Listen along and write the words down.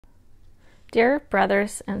Dear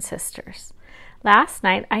brothers and sisters, last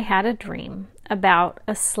night I had a dream about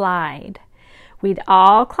a slide. We'd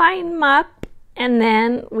all climb up and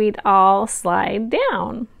then we'd all slide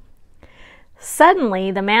down.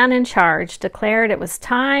 Suddenly, the man in charge declared it was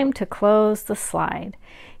time to close the slide.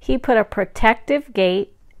 He put a protective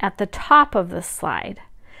gate at the top of the slide.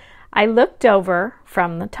 I looked over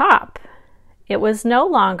from the top. It was no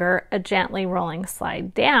longer a gently rolling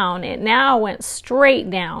slide down. It now went straight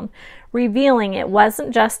down, revealing it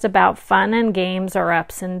wasn't just about fun and games or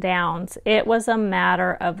ups and downs. It was a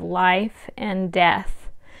matter of life and death.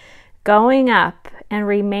 Going up and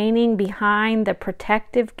remaining behind the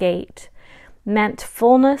protective gate meant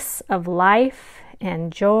fullness of life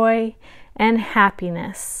and joy and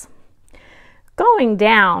happiness. Going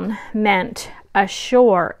down meant a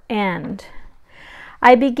sure end.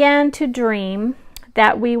 I began to dream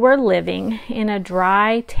that we were living in a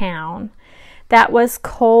dry town that was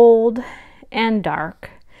cold and dark,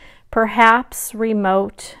 perhaps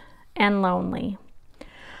remote and lonely.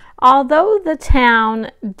 Although the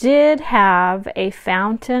town did have a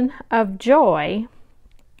fountain of joy,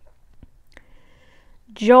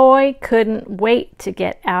 joy couldn't wait to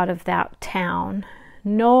get out of that town,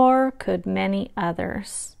 nor could many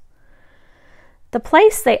others. The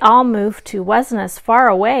place they all moved to wasn't as far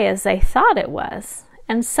away as they thought it was,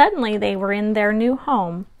 and suddenly they were in their new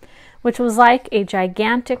home, which was like a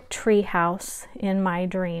gigantic tree house in my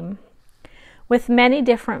dream, with many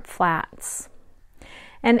different flats.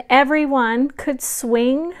 And everyone could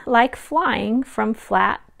swing like flying from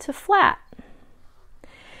flat to flat.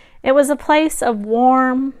 It was a place of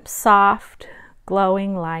warm, soft,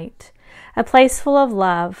 glowing light, a place full of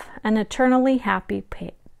love, an eternally happy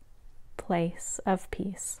place of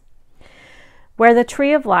peace, where the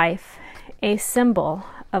tree of life, a symbol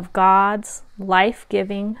of God's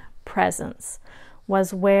life-giving presence,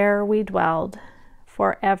 was where we dwelled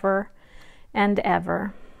forever and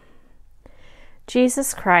ever.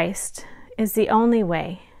 Jesus Christ is the only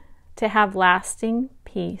way to have lasting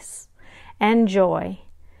peace and joy,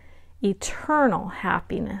 eternal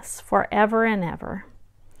happiness forever and ever.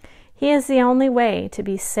 He is the only way to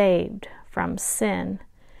be saved from sin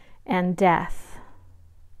and death,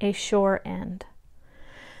 a sure end.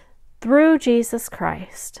 Through Jesus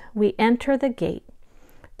Christ, we enter the gate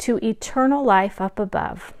to eternal life up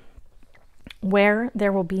above, where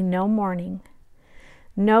there will be no mourning,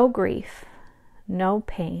 no grief, no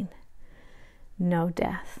pain, no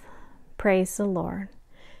death. Praise the Lord.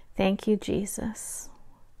 Thank you, Jesus.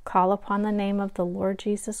 Call upon the name of the Lord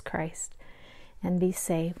Jesus Christ and be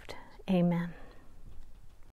saved. Amen.